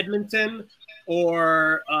or Edmonton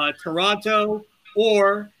or Toronto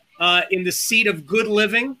or in the seat of good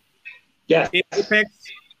living. Yeah.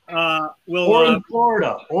 Or in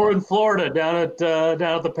Florida, down at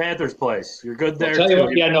the Panthers place. You're good there. I'll tell you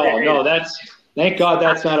what, no. Thank God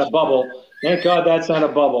that's not a bubble. Thank God that's not a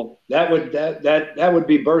bubble. That would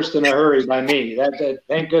be burst in a hurry by me.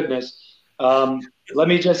 Thank goodness. Let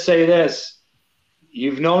me just say this: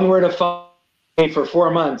 you've known where to find me for 4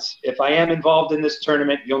 months. If I am involved in this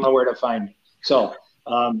tournament, you'll know where to find me. So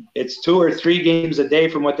it's 2 or 3 games a day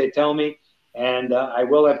from what they tell me, and I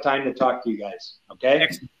will have time to talk to you guys. Okay?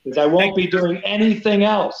 Because I won't be doing anything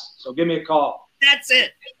else. So give me a call. That's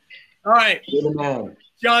it. All right,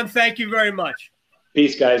 John. Thank you very much.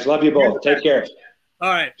 Peace, guys. Love you both. Take care.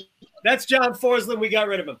 All right. That's John Forslund. We got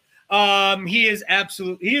rid of him. He is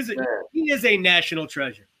a national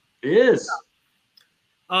treasure. He is.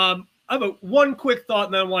 I have one quick thought,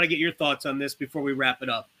 and then I want to get your thoughts on this before we wrap it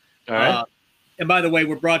up. All right. And by the way,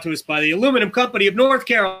 we're brought to us by the Aluminum Company of North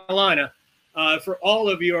Carolina for all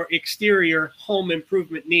of your exterior home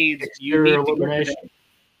improvement needs. Exterior illumination.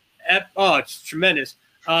 It's tremendous.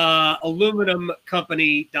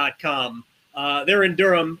 Aluminumcompany.com. They're in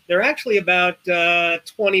Durham. They're actually about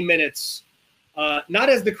 20 minutes, not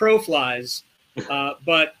as the crow flies,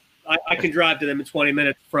 but I can drive to them in 20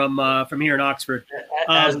 minutes from here in Oxford.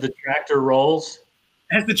 As the tractor rolls?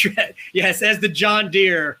 As the John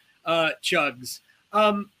Deere chugs.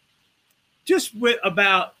 Just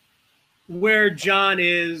about where John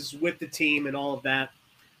is with the team and all of that.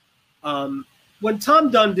 When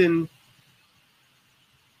Tom Dundon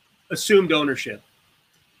assumed ownership,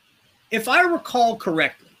 if I recall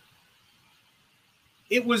correctly,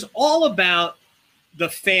 it was all about the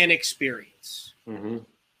fan experience. Mm-hmm.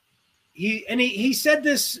 He said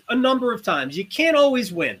this a number of times. You can't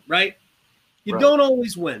always win, right? You Right. don't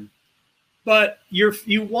always win. But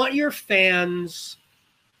you want your fans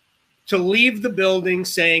to leave the building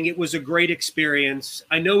saying it was a great experience.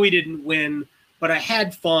 I know we didn't win, but I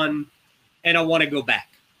had fun, and I want to go back.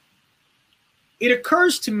 It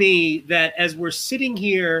occurs to me that as we're sitting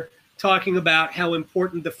here talking about how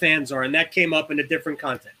important the fans are, and that came up in a different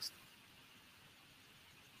context.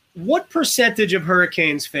 What percentage of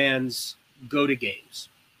Hurricanes fans go to games?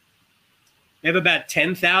 They have about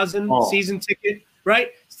 10,000 season ticket,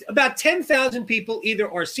 right? About 10,000 people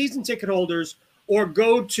either are season ticket holders or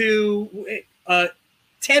go to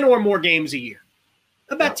 10 or more games a year.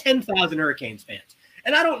 About 10,000 Hurricanes fans.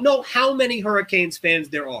 And I don't know how many Hurricanes fans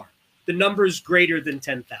there are. The number is greater than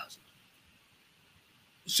 10,000.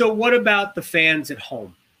 So what about the fans at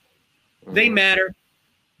home? They matter.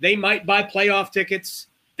 They might buy playoff tickets.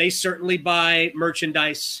 They certainly buy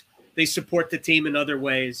merchandise. They support the team in other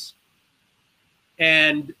ways.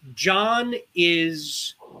 And John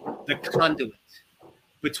is the conduit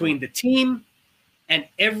between the team and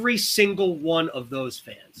every single one of those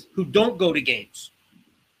fans who don't go to games.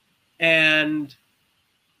 And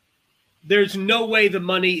there's no way the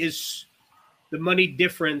money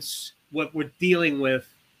difference, what we're dealing with,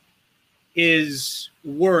 is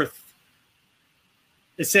worth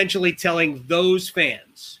essentially telling those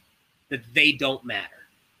fans that they don't matter.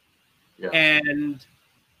 Yeah. And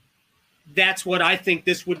that's what I think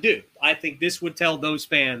this would do. I think this would tell those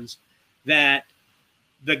fans that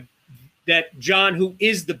that John, who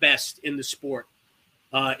is the best in the sport,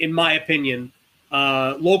 in my opinion,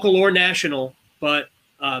 local or national, but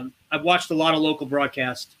I've watched a lot of local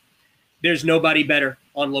broadcasts. There's nobody better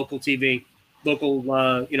on local TV, local,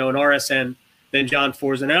 an RSN than John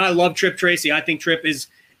Forsen. And I love Tripp Tracy. I think Tripp is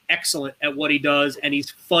excellent at what he does, and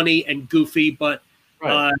he's funny and goofy, but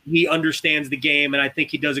he understands the game, and I think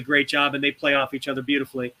he does a great job, and they play off each other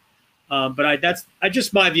beautifully. But that's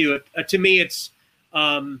just my view. To me, it's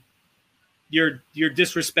you're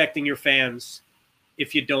disrespecting your fans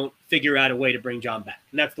if you don't figure out a way to bring John back,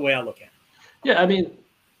 and that's the way I look at it. Yeah, I mean,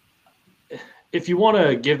 if you want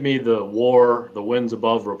to give me the wins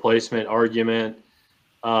above replacement argument,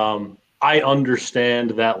 I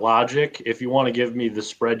understand that logic. If you want to give me the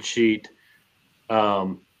spreadsheet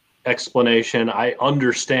explanation, I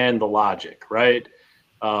understand the logic, right?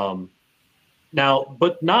 Now,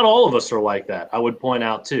 but not all of us are like that, I would point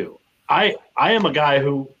out too. I am a guy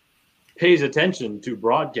who pays attention to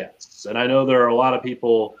broadcasts, and I know there are a lot of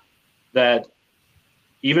people that,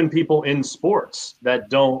 even people in sports, that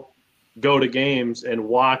don't go to games and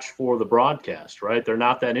watch for the broadcast, right? They're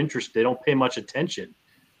not that interested. They don't pay much attention.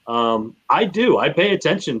 I do. I pay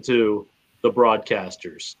attention to the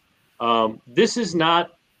broadcasters. This is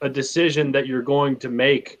not a decision that you're going to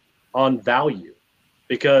make on value,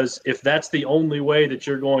 because if that's the only way that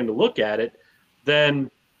you're going to look at it,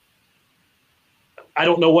 then I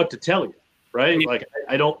don't know what to tell you, right? Like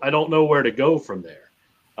I don't know where to go from there.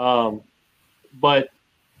 But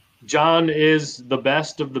John is the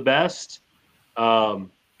best of the best.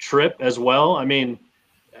 Tripp as well. I mean,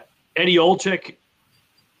 Eddie Olczyk,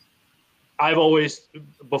 I've always,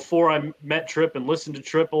 before I met Tripp and listened to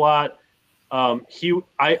Tripp a lot,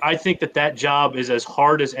 I think that job is as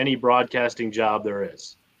hard as any broadcasting job there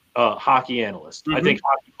is. Hockey analyst. Mm-hmm. I think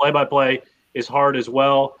hockey play-by-play is hard as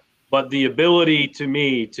well, but the ability to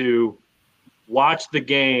me to watch the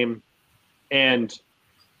game and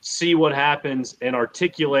see what happens and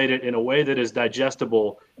articulate it in a way that is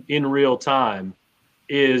digestible in real time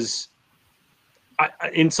is,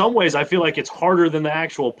 in some ways, I feel like it's harder than the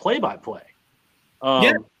actual play-by-play.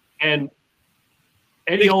 And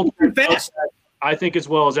Eddie Olczyk, I think, as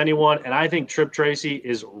well as anyone, and I think Tripp Tracy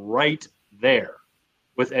is right there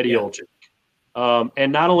with Eddie Olczyk.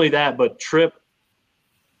 And not only that, but Tripp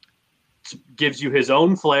gives you his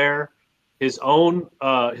own flair, his own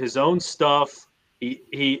stuff.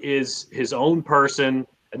 He is his own person,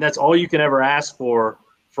 and that's all you can ever ask for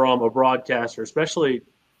from a broadcaster, especially,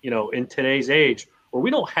 in today's age where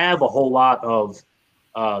we don't have a whole lot of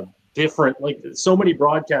different, like, so many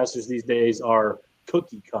broadcasters these days are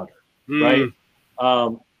cookie cutter, right?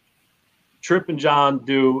 Tripp and John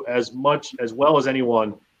do as well as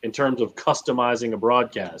anyone in terms of customizing a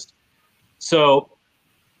broadcast. So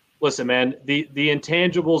listen, man, the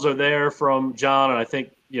intangibles are there from John, and I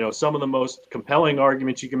think, some of the most compelling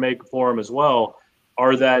arguments you can make for him as well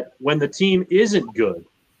are that when the team isn't good,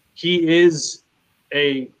 he is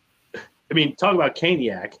talk about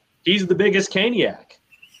Caniac. He's the biggest Caniac.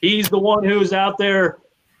 He's the one who's out there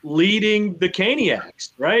leading the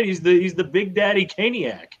Caniacs, right? He's the big daddy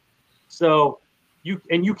Caniac. So you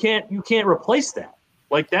can't replace that.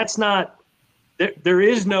 Like, that's not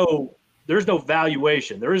there's no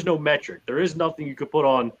valuation. There is no metric. There is nothing you could put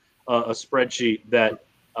on a spreadsheet that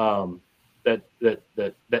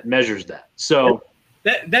measures that. So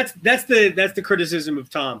that's the criticism of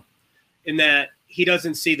Tom, in that he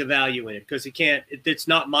doesn't see the value in it because it's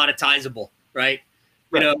not monetizable, right?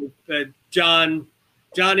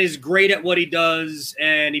 John is great at what he does,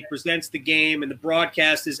 and he presents the game, and the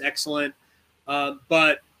broadcast is excellent. And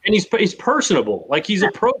he's personable, like he's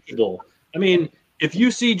approachable. I mean, if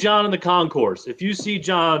you see John in the concourse, if you see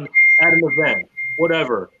John at an event,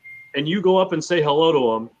 whatever, and you go up and say hello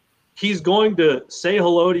to him, he's going to say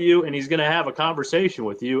hello to you, and he's going to have a conversation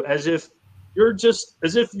with you as if you're just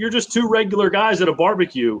two regular guys at a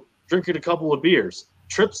barbecue drinking a couple of beers.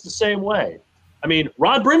 Tripp's the same way. I mean,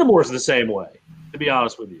 Rod Brindamore's the same way, to be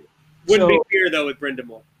honest with you. Wouldn't be beer, though, with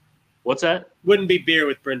Brindamore. What's that? Wouldn't be beer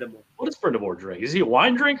with Brindamore. What does Brindamore drink? Is he a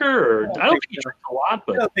wine drinker? I don't think he drinks a lot.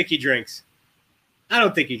 But I don't think he drinks.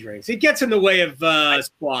 He gets in the way of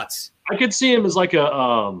squats. I could see him as like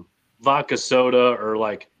a vodka soda or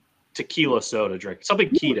like tequila soda drink. Something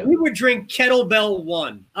keto. We would drink Kettlebell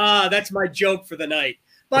 1. That's my joke for the night.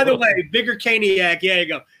 By the way, Bigger Caniac. Yeah, you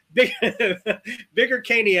go. Bigger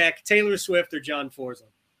Caniac, Taylor Swift or John Forslund?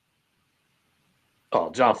 Oh,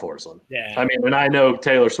 John Forslund. Yeah. I mean, and I know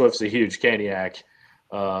Taylor Swift's a huge Caniac,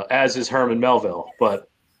 as is Herman Melville. But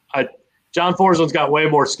John Forslund's got way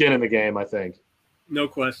more skin in the game, I think. No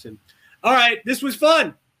question. All right, this was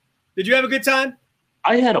fun. Did you have a good time?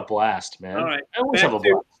 I had a blast, man. All right. I always have a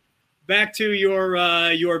blast. Back to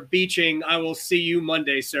your beaching. I will see you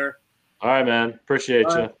Monday, sir. All right, man. Appreciate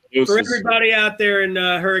you. For everybody out there in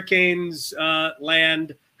Hurricanes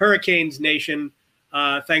land, Hurricanes Nation,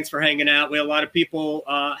 thanks for hanging out. We had a lot of people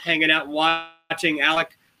hanging out and watching.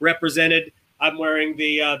 Alec represented. I'm wearing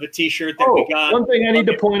the T-shirt that we got. One thing I need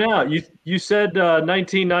to point out. You said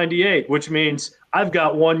 1998, which means I've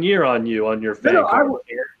got 1 year on you on your fan card.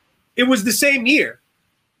 It was the same year.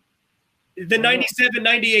 The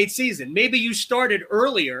 97-98 season. Maybe you started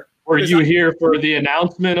earlier. Were you here for the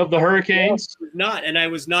announcement of the Hurricanes? I was not, and I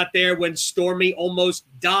was not there when Stormy almost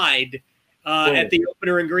died at the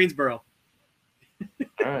opener in Greensboro. All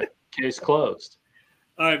right. Case closed.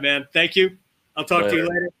 All right, man. Thank you. I'll talk to you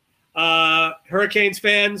later. Hurricanes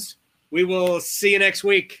fans, we will see you next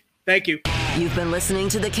week. Thank you. You've been listening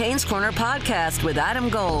to the Canes Corner podcast with Adam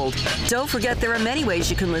Gold. Don't forget there are many ways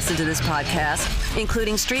you can listen to this podcast,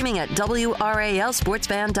 including streaming at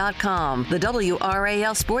WRALSportsFan.com, the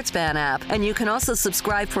WRAL Sports Fan app, and you can also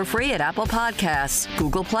subscribe for free at Apple Podcasts,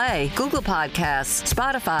 Google Play, Google Podcasts,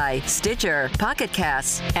 Spotify, Stitcher, Pocket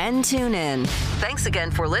Casts, and TuneIn. Thanks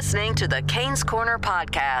again for listening to the Canes Corner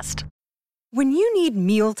podcast. When you need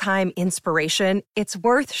mealtime inspiration, it's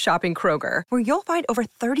worth shopping Kroger, where you'll find over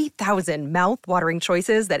 30,000 mouth-watering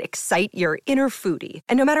choices that excite your inner foodie.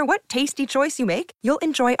 And no matter what tasty choice you make, you'll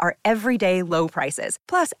enjoy our everyday low prices,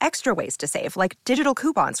 plus extra ways to save, like digital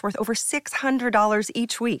coupons worth over $600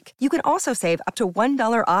 each week. You can also save up to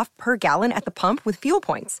 $1 off per gallon at the pump with fuel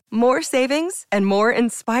points. More savings and more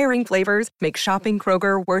inspiring flavors make shopping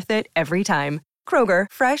Kroger worth it every time. Kroger,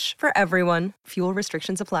 fresh for everyone. Fuel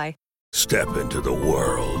restrictions apply. Step into the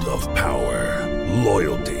world of power,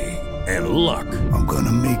 loyalty, and luck. I'm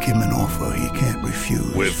gonna make him an offer he can't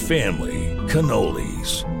refuse. With family,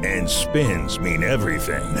 cannolis, and spins mean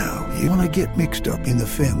everything. Now, you wanna get mixed up in the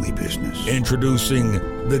family business. Introducing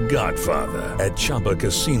The Godfather at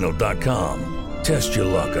ChumbaCasino.com. Test your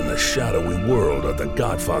luck in the shadowy world of The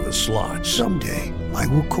Godfather slot. Someday, I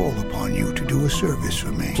will call upon you to do a service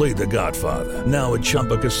for me. Play The Godfather, now at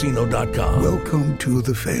ChumbaCasino.com. Welcome to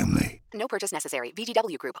the family. No purchase necessary.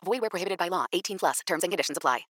 VGW Group. Void where prohibited by law. 18+. Terms and conditions apply.